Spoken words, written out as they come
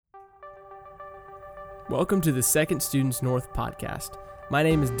Welcome to the Second Students North podcast. My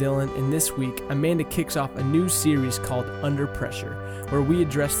name is Dylan, and this week, Amanda kicks off a new series called Under Pressure, where we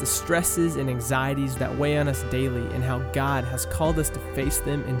address the stresses and anxieties that weigh on us daily and how God has called us to face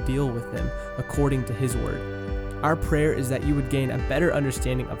them and deal with them according to His Word. Our prayer is that you would gain a better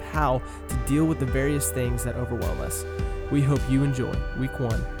understanding of how to deal with the various things that overwhelm us. We hope you enjoy Week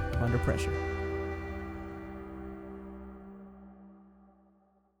 1 of Under Pressure.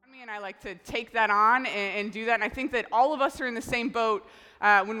 I like to take that on and do that, and I think that all of us are in the same boat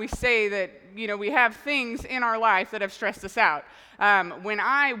when we say that, we have things in our life that have stressed us out. When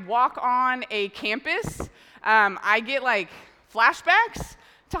I walk on a campus, I get flashbacks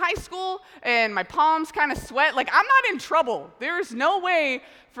to high school, and my palms kind of sweat. I'm not in trouble. There's no way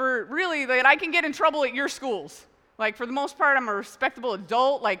for really that I can get in trouble at your schools. For the most part, I'm a respectable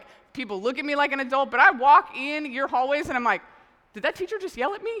adult. People look at me like an adult, but I walk in your hallways, and I'm like, did that teacher just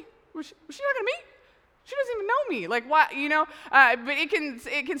yell at me? Was she talking to me? She doesn't even know me. Why? But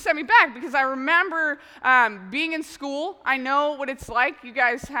it can set me back because I remember being in school. I know what it's like. You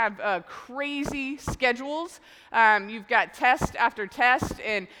guys have crazy schedules. You've got test after test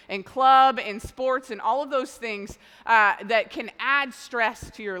and club and sports and all of those things that can add stress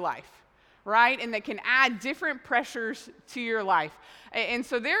to your life, right? And that can add different pressures to your life. And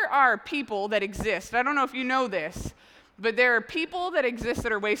so there are people that exist. I don't know if you know this, but there are people that exist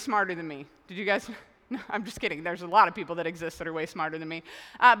that are way smarter than me. Did you guys? No, I'm just kidding. There's a lot of people that exist that are way smarter than me.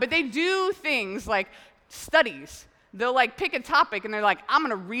 But they do things like studies. They'll pick a topic and they're like, I'm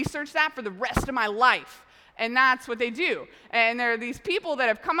going to research that for the rest of my life. And that's what they do. And there are these people that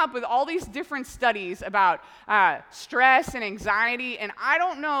have come up with all these different studies about stress and anxiety. And I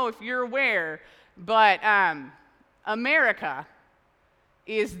don't know if you're aware, but America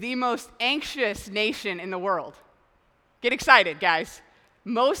is the most anxious nation in the world. Get excited, guys.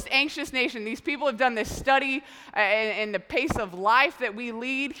 Most anxious nation. These people have done this study in the pace of life that we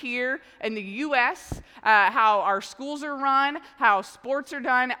lead here in the U.S., how our schools are run, how sports are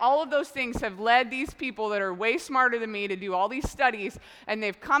done. All of those things have led these people that are way smarter than me to do all these studies, and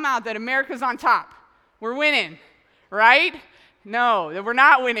they've come out that America's on top. We're winning, right? No, we're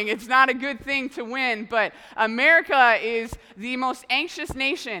not winning. It's not a good thing to win, but America is the most anxious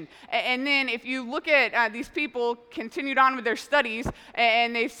nation. And then if you look at these people continued on with their studies,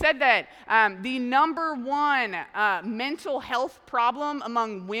 and they've said that the number one mental health problem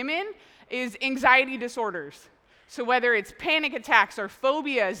among women is anxiety disorders. So whether it's panic attacks or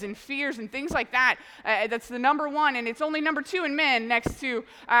phobias and fears and things like that, that's the number one, and it's only number two in men next to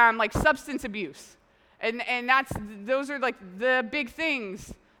substance abuse. And those are the big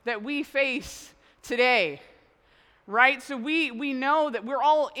things that we face today, right? So we know that we're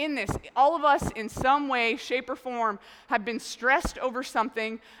all in this. All of us in some way, shape, or form have been stressed over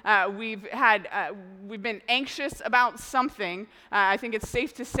something. We've been anxious about something. I think it's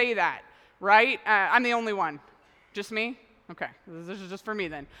safe to say that, right? I'm the only one. Just me? Okay, this is just for me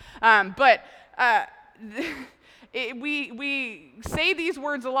then. We say these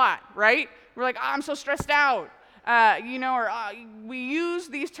words a lot, right? We're like, I'm so stressed out, we use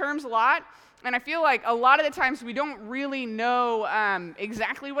these terms a lot, and I feel like a lot of the times we don't really know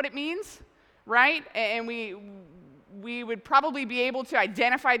exactly what it means, right? And we would probably be able to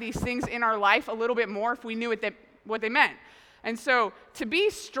identify these things in our life a little bit more if we knew what they meant. And so to be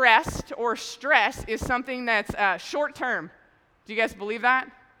stressed or stress is something that's short term. Do you guys believe that?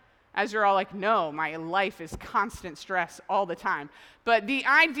 As you're all like, no, my life is constant stress all the time. But the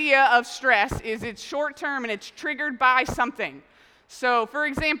idea of stress is it's short term and it's triggered by something. So, for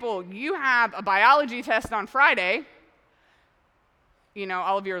example, you have a biology test on Friday.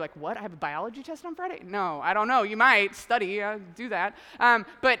 All of you are like, what? I have a biology test on Friday? No, I don't know. You might study, do that.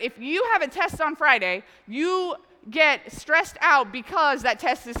 But if you have a test on Friday, you get stressed out because that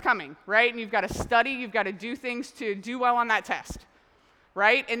test is coming, right? And you've got to study, you've got to do things to do well on that test.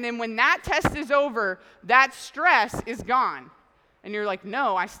 Right? And then when that test is over, that stress is gone. And you're like,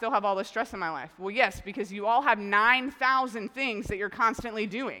 no, I still have all this stress in my life. Well, yes, because you all have 9,000 things that you're constantly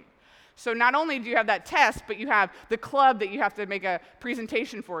doing. So not only do you have that test, but you have the club that you have to make a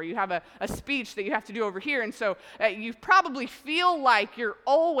presentation for. You have a speech that you have to do over here. And so you probably feel like you're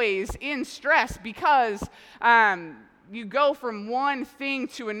always in stress because you go from one thing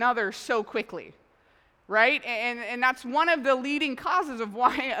to another so quickly. Right? And that's one of the leading causes of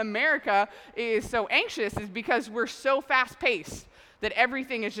why America is so anxious is because we're so fast-paced that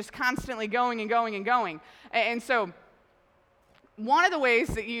everything is just constantly going and going and going. And so one of the ways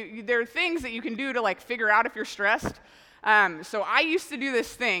that there are things that you can do to figure out if you're stressed. So I used to do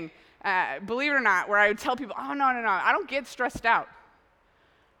this thing, believe it or not, where I would tell people, oh, no, I don't get stressed out.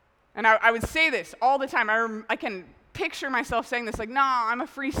 And I would say this all the time. I can picture myself saying this, like, no, I'm a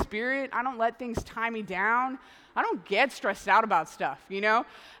free spirit. I don't let things tie me down. I don't get stressed out about stuff,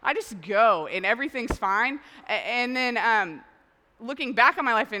 I just go, and everything's fine. And then looking back on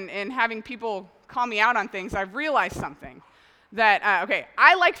my life and having people call me out on things, I've realized something. That,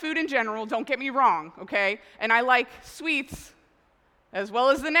 I like food in general, don't get me wrong, okay? And I like sweets as well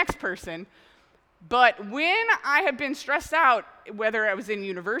as the next person. But when I have been stressed out, whether I was in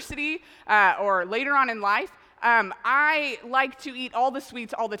university or later on in life, I like to eat all the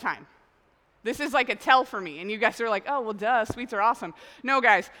sweets all the time. This is like a tell for me. And you guys are like, oh, well, duh, sweets are awesome. No,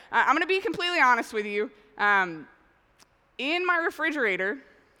 guys, I'm going to be completely honest with you. In my refrigerator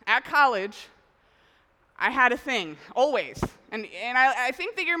at college, I had a thing, always. And I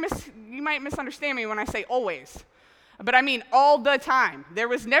think that you might misunderstand me when I say always. But I mean all the time. There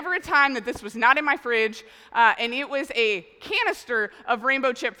was never a time that this was not in my fridge, and it was a canister of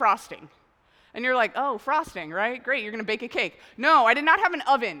rainbow chip frosting. And you're like, oh, frosting, right? Great, you're going to bake a cake. No, I did not have an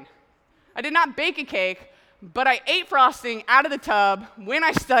oven. I did not bake a cake, but I ate frosting out of the tub when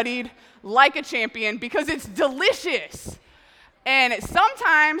I studied like a champion because it's delicious. And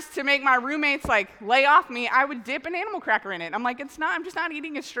sometimes, to make my roommates lay off me, I would dip an animal cracker in it. I'm like, I'm just not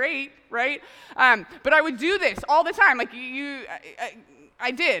eating it straight, right? But I would do this all the time.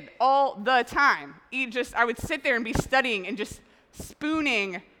 I did all the time. I would sit there and be studying and just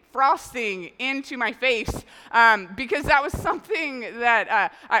spooning frosting into my face because that was something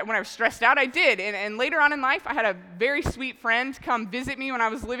that when I was stressed out, I did. And later on in life, I had a very sweet friend come visit me when I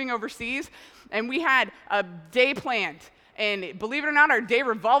was living overseas, and we had a day planned. And believe it or not, our day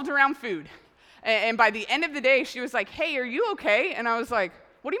revolved around food. And by the end of the day, she was like, hey, are you okay? And I was like,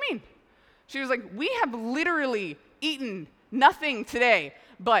 what do you mean? She was like, we have literally eaten nothing today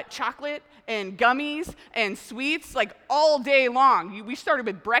but chocolate and gummies and sweets all day long. We started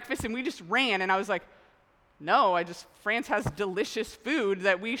with breakfast and we just ran. And I was like, no, France has delicious food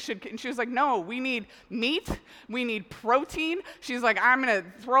that we should. And she was like, no, we need meat. We need protein. She's like, I'm going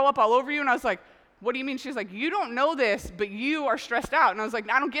to throw up all over you. And I was like, what do you mean? She's like, you don't know this, but you are stressed out. And I was like,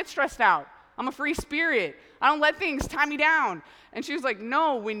 I don't get stressed out. I'm a free spirit. I don't let things tie me down. And she was like,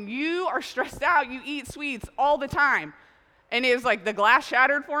 no, when you are stressed out, you eat sweets all the time. And it was like the glass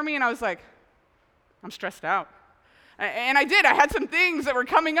shattered for me, and I was like, I'm stressed out. And I did. I had some things that were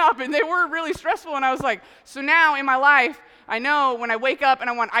coming up, and they were really stressful. And I was like, so now in my life, I know when I wake up and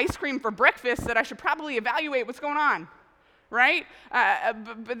I want ice cream for breakfast that I should probably evaluate what's going on. Right?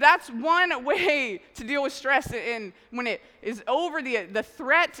 But that's one way to deal with stress. And when it is over, the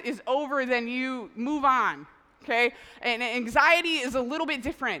threat is over, then you move on. Okay? And anxiety is a little bit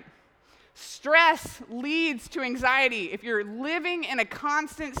different. Stress leads to anxiety. If you're living in a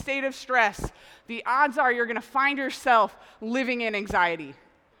constant state of stress, the odds are you're going to find yourself living in anxiety.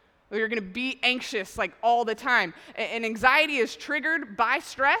 You're going to be anxious all the time. And anxiety is triggered by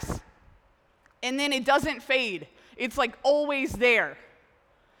stress, and then it doesn't fade. It's always there.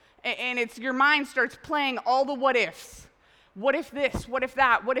 And your mind starts playing all the what ifs. What if this? What if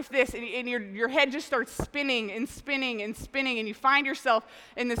that? What if this? And your head just starts spinning and spinning and spinning, and you find yourself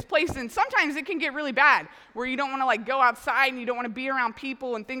in this place. And sometimes it can get really bad, where you don't want to go outside and you don't want to be around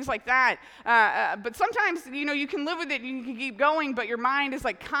people and things like that. But sometimes, you can live with it and you can keep going, but your mind is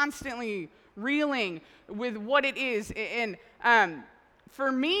constantly reeling with what it is. And for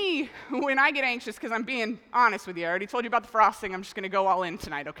me, when I get anxious, because I'm being honest with you, I already told you about the frosting, I'm just going to go all in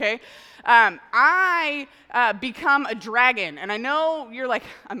tonight, okay? I become a dragon, and I know you're like,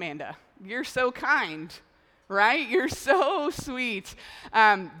 Amanda, you're so kind, right? You're so sweet.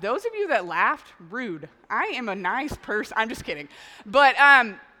 Those of you that laughed, rude. I am a nice person. I'm just kidding. But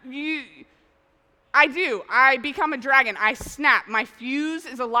I become a dragon. I snap. My fuse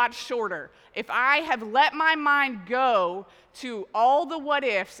is a lot shorter. If I have let my mind go to all the what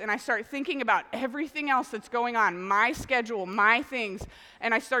ifs and I start thinking about everything else that's going on, my schedule, my things,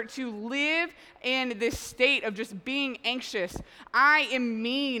 and I start to live in this state of just being anxious, I am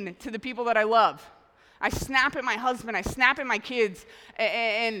mean to the people that I love. I snap at my husband, I snap at my kids,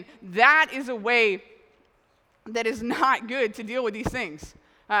 and that is a way that is not good to deal with these things.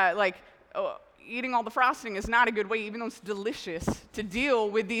 Eating all the frosting is not a good way, even though it's delicious, to deal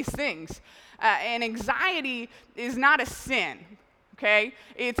with these things. And anxiety is not a sin, okay?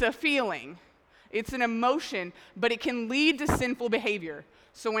 It's a feeling. It's an emotion, but it can lead to sinful behavior.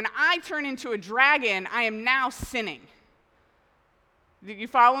 So when I turn into a dragon, I am now sinning. Do you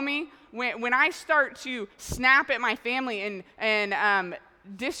follow me? When I start to snap at my family and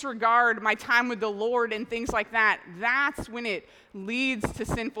disregard my time with the Lord and things like that, that's when it leads to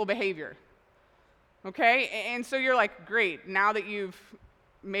sinful behavior. Okay? And so you're like, great, now that you've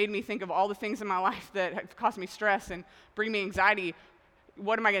made me think of all the things in my life that have caused me stress and bring me anxiety.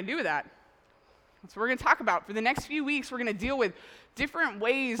 What am I going to do with that? That's what we're going to talk about. For the next few weeks, we're going to deal with different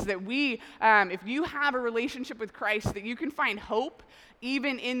ways that we, if you have a relationship with Christ, that you can find hope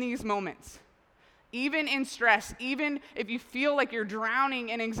even in these moments. Even in stress, even if you feel like you're drowning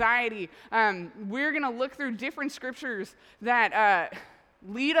in anxiety, we're going to look through different scriptures that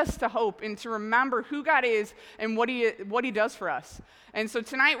lead us to hope and to remember who God is and what he does for us. And so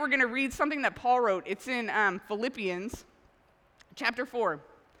tonight we're going to read something that Paul wrote. It's in Philippians chapter 4.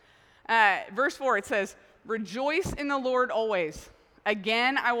 Verse 4, it says, "Rejoice in the Lord always.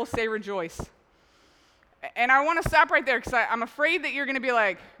 Again, I will say rejoice." And I want to stop right there because I'm afraid that you're going to be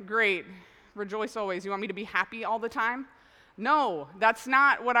like, great, rejoice always. You want me to be happy all the time? No, that's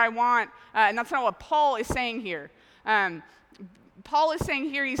not what I want, and that's not what Paul is saying here. Paul is saying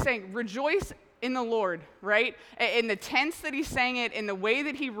here, he's saying, rejoice in the Lord, right? In the tense that he's saying it, in the way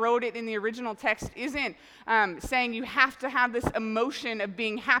that he wrote it in the original text, isn't saying you have to have this emotion of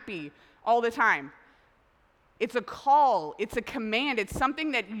being happy all the time. It's a call, it's a command, it's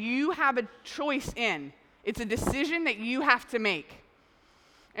something that you have a choice in. It's a decision that you have to make.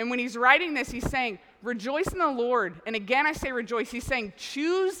 And when he's writing this, he's saying, rejoice in the Lord. And again, I say rejoice. He's saying,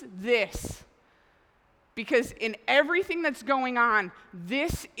 choose this. Because in everything that's going on,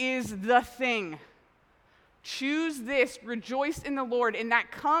 this is the thing. Choose this, rejoice in the Lord. And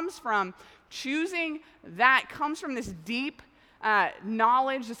that comes from choosing, that comes from this deep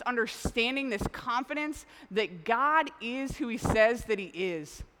knowledge, this understanding, this confidence that God is who he says that he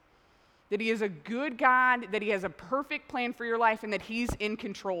is. That he is a good God, that he has a perfect plan for your life, and that he's in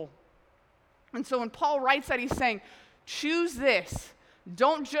control. And so when Paul writes that, he's saying, choose this.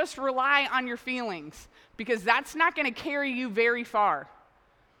 Don't just rely on your feelings, because that's not going to carry you very far,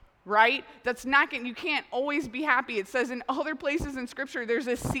 right? That's not going. You can't always be happy. It says in other places in Scripture, there's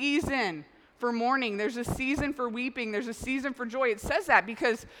a season for mourning. There's a season for weeping. There's a season for joy. It says that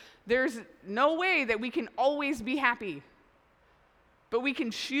because there's no way that we can always be happy. But we can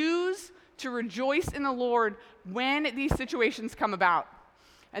choose to rejoice in the Lord when these situations come about.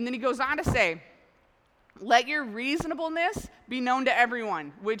 And then he goes on to say, let your reasonableness be known to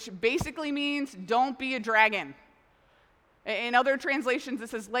everyone, which basically means don't be a dragon. In other translations, it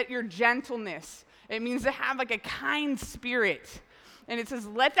says, let your gentleness. It means to have like a kind spirit. And it says,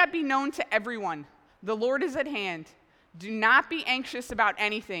 let that be known to everyone. The Lord is at hand. Do not be anxious about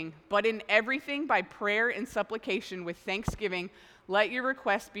anything, but in everything by prayer and supplication with thanksgiving, let your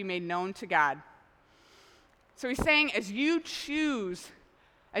requests be made known to God. So he's saying, as you choose,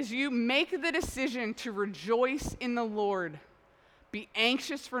 as you make the decision to rejoice in the Lord, be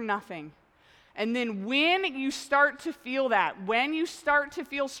anxious for nothing. And then when you start to feel that, when you start to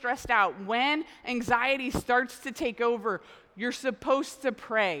feel stressed out, when anxiety starts to take over, you're supposed to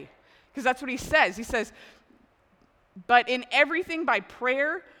pray. Because that's what he says. He says, but in everything by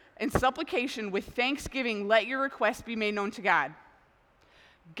prayer and supplication with thanksgiving, let your requests be made known to God.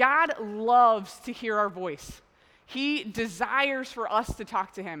 God loves to hear our voice. He desires for us to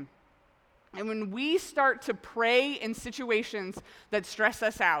talk to him. And when we start to pray in situations that stress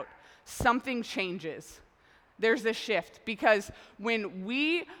us out, something changes. There's a shift, because when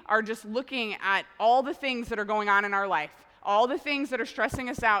we are just looking at all the things that are going on in our life, all the things that are stressing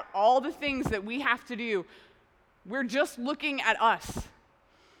us out, all the things that we have to do, we're just looking at us.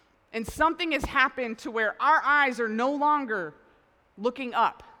 And something has happened to where our eyes are no longer looking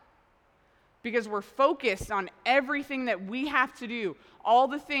up, because we're focused on everything that we have to do, all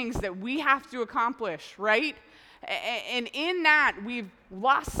the things that we have to accomplish, right? And in that, we've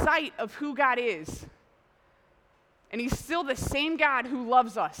lost sight of who God is. And he's still the same God who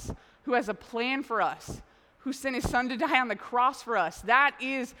loves us, who has a plan for us, who sent his son to die on the cross for us. That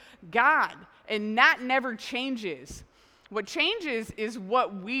is God, and that never changes. What changes is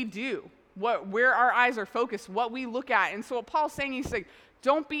what we do, where our eyes are focused, what we look at. And so what Paul's saying, he's like,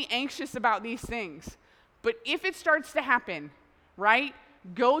 don't be anxious about these things. But if it starts to happen, right,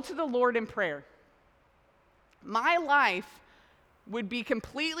 go to the Lord in prayer. My life would be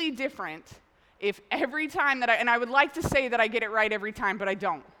completely different if every time that and I would like to say that I get it right every time, but I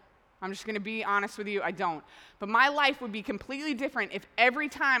don't. I'm just going to be honest with you, I don't. But my life would be completely different if every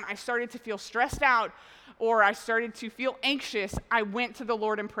time I started to feel stressed out or I started to feel anxious, I went to the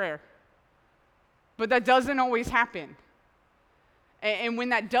Lord in prayer. But that doesn't always happen. And when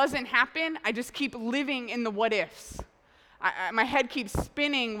that doesn't happen, I just keep living in the what ifs. My head keeps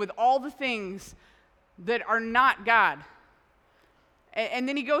spinning with all the things that are not God. And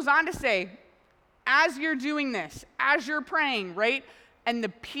then he goes on to say, as you're doing this, as you're praying, right, And the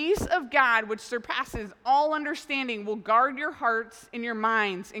peace of God, which surpasses all understanding, will guard your hearts and your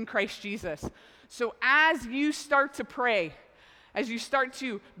minds in Christ Jesus. So as you start to pray, as you start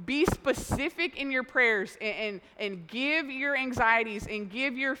to be specific in your prayers and give your anxieties and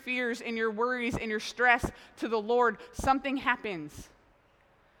give your fears and your worries and your stress to the Lord, something happens.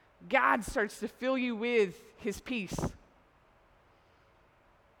 God starts to fill you with his peace.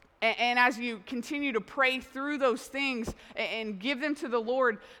 And as you continue to pray through those things and give them to the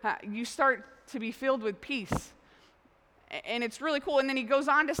Lord, you start to be filled with peace. And it's really cool. And then he goes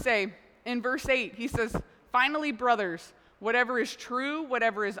on to say in verse 8, he says, "Finally, brothers, whatever is true,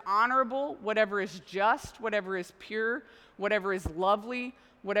 whatever is honorable, whatever is just, whatever is pure, whatever is lovely,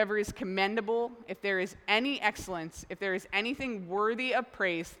 whatever is commendable, if there is any excellence, if there is anything worthy of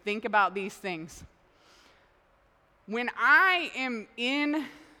praise, think about these things." When I am in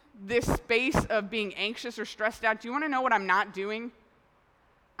this space of being anxious or stressed out, do you want to know what I'm not doing?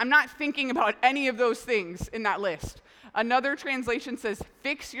 I'm not thinking about any of those things in that list. Another translation says,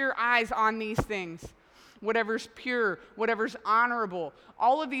 "Fix your eyes on these things." Whatever's pure, whatever's honorable,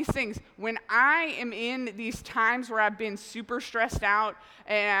 all of these things. When I am in these times where I've been super stressed out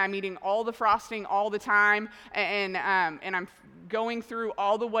and I'm eating all the frosting all the time and I'm going through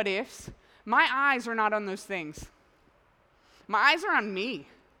all the what ifs, my eyes are not on those things. My eyes are on me.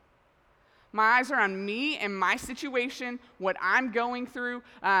 My eyes are on me and my situation, what I'm going through,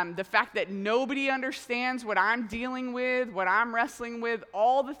 the fact that nobody understands what I'm dealing with, what I'm wrestling with,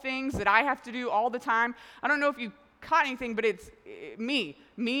 all the things that I have to do all the time. I don't know if you caught anything, but it's me,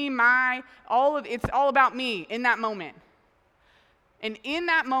 it's all about me in that moment. And in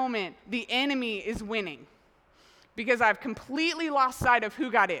that moment, the enemy is winning because I've completely lost sight of who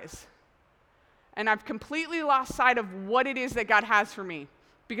God is. And I've completely lost sight of what it is that God has for me,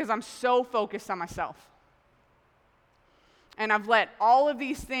 because I'm so focused on myself. And I've let all of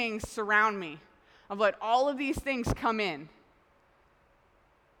these things surround me. I've let all of these things come in.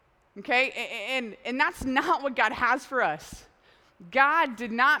 Okay? And that's not what God has for us. God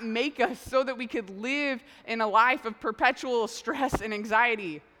did not make us so that we could live in a life of perpetual stress and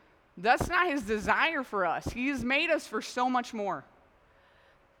anxiety. That's not his desire for us. He has made us for so much more.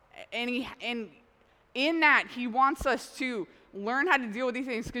 And in that, he wants us to learn how to deal with these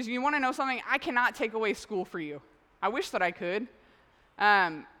things, because you want to know something? I cannot take away school for you. I wish that I could.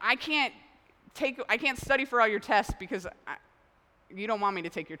 I can't study for all your tests because you don't want me to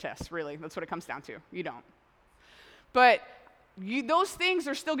take your tests, really. That's what it comes down to. You don't. But those things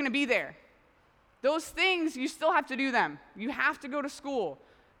are still going to be there. Those things, you still have to do them. You have to go to school.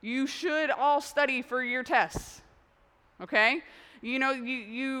 You should all study for your tests. Okay? You know,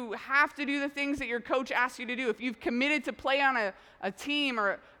 you have to do the things that your coach asks you to do. If you've committed to play on a team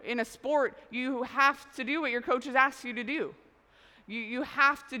or in a sport, you have to do what your coaches ask you to do. You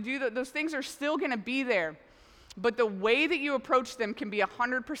have to do those things are still going to be there. But the way that you approach them can be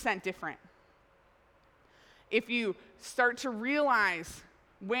 100% different. If you start to realize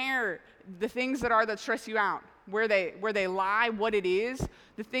where the things that stress you out, where they lie, what it is,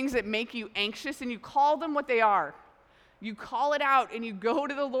 the things that make you anxious, and you call them what they are. You call it out and you go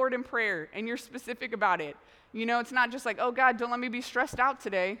to the Lord in prayer and you're specific about it. You know, it's not just like, "Oh God, don't let me be stressed out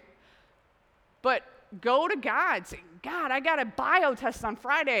today." But go to God. Say, "God, I got a bio test on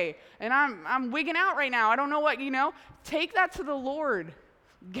Friday and I'm wigging out right now. I don't know what, Take that to the Lord.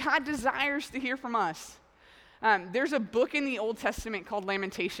 God desires to hear from us. There's a book in the Old Testament called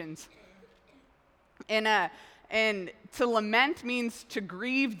Lamentations. And to lament means to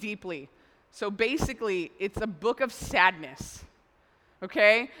grieve deeply. So basically, it's a book of sadness,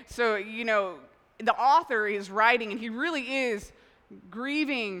 okay? So, the author is writing, and he really is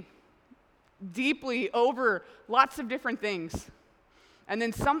grieving deeply over lots of different things. And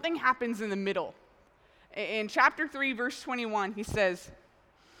then something happens in the middle. In chapter 3, verse 21, he says,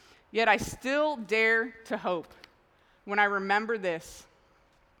 "Yet I still dare to hope when I remember this.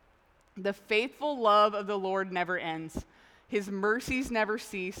 The faithful love of the Lord never ends. His mercies never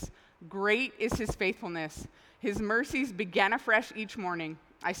cease. Great is his faithfulness. His mercies begin afresh each morning.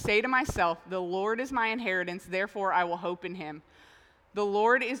 I say to myself, the Lord is my inheritance, therefore I will hope in him. The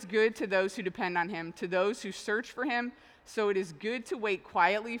Lord is good to those who depend on him, to those who search for him, so it is good to wait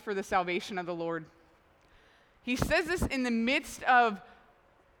quietly for the salvation of the Lord." He says this in the midst of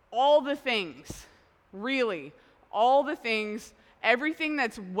all the things, really, all the things, everything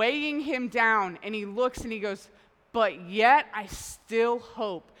that's weighing him down, and he looks and he goes, "But yet I still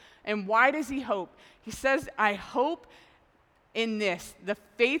hope." And why does he hope? He says, "I hope in this. The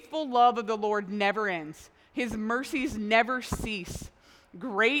faithful love of the Lord never ends. His mercies never cease.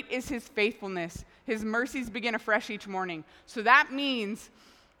 Great is his faithfulness. His mercies begin afresh each morning. So that means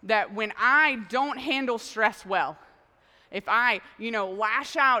that when I don't handle stress well, if I,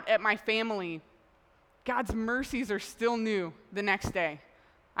 lash out at my family, God's mercies are still new the next day.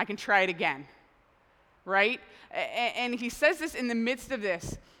 I can try it again, right? And he says this in the midst of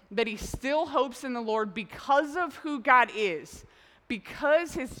this, that he still hopes in the Lord because of who God is,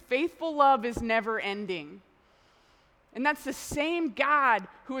 because his faithful love is never ending. And that's the same God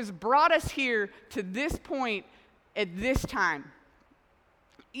who has brought us here to this point at this time.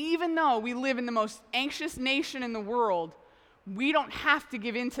 Even though we live in the most anxious nation in the world, we don't have to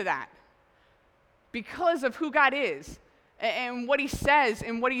give in to that because of who God is and what he says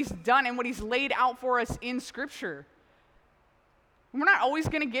and what he's done and what he's laid out for us in Scripture. We're not always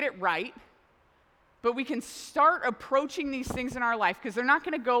going to get it right, but we can start approaching these things in our life because they're not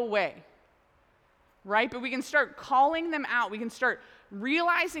going to go away, right? But we can start calling them out. We can start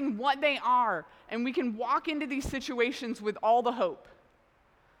realizing what they are, and we can walk into these situations with all the hope.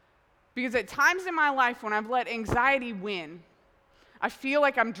 Because at times in my life when I've let anxiety win, I feel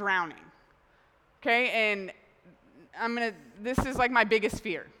like I'm drowning, okay? And this is like my biggest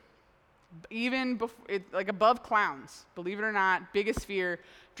fear. Even like above clowns, believe it or not, biggest fear,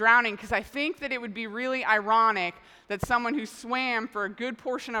 drowning, because I think that it would be really ironic that someone who swam for a good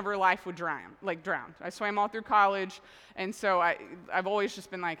portion of her life would drown. I swam all through college, and so I've always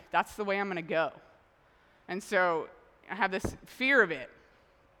just been like, that's the way I'm going to go. And so I have this fear of it.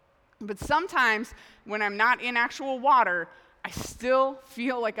 But sometimes when I'm not in actual water, I still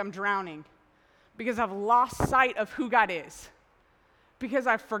feel like I'm drowning because I've lost sight of who God is. Because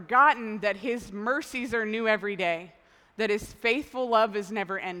I've forgotten that his mercies are new every day, that his faithful love is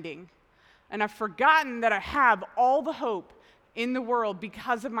never ending. And I've forgotten that I have all the hope in the world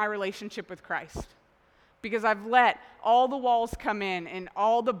because of my relationship with Christ. Because I've let all the walls come in and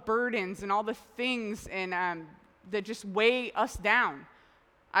all the burdens and all the things that just weigh us down.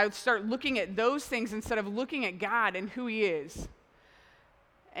 I would start looking at those things instead of looking at God and who he is.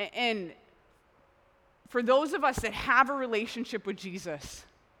 And for those of us that have a relationship with Jesus,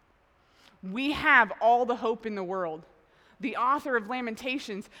 we have all the hope in the world. The author of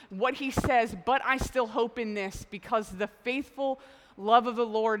Lamentations, what he says, but I still hope in this because the faithful love of the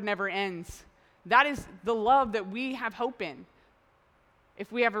Lord never ends. That is the love that we have hope in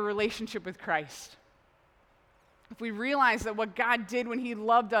if we have a relationship with Christ. If we realize that what God did when he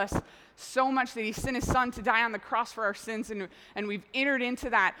loved us so much that he sent his son to die on the cross for our sins, and we've entered into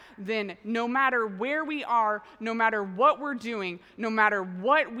that, then no matter where we are, no matter what we're doing, no matter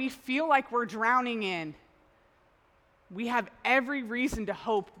what we feel like we're drowning in, we have every reason to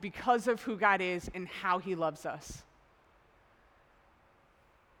hope because of who God is and how he loves us.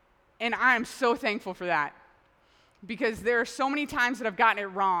 And I am so thankful for that because there are so many times that I've gotten it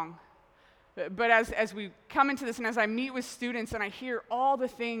wrong. But as we come into this and as I meet with students and I hear all the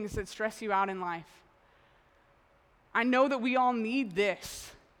things that stress you out in life, I know that we all need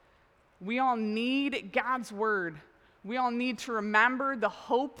this. We all need God's word. We all need to remember the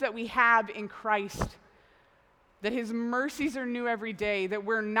hope that we have in Christ, that his mercies are new every day, that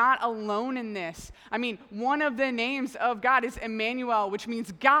we're not alone in this. I mean, one of the names of God is Emmanuel, which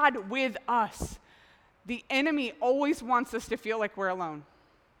means God with us. The enemy always wants us to feel like we're alone.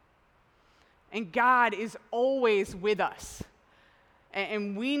 And God is always with us.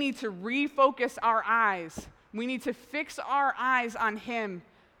 And we need to refocus our eyes. We need to fix our eyes on him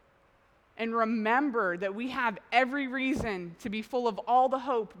and remember that we have every reason to be full of all the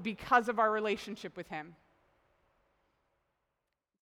hope because of our relationship with him.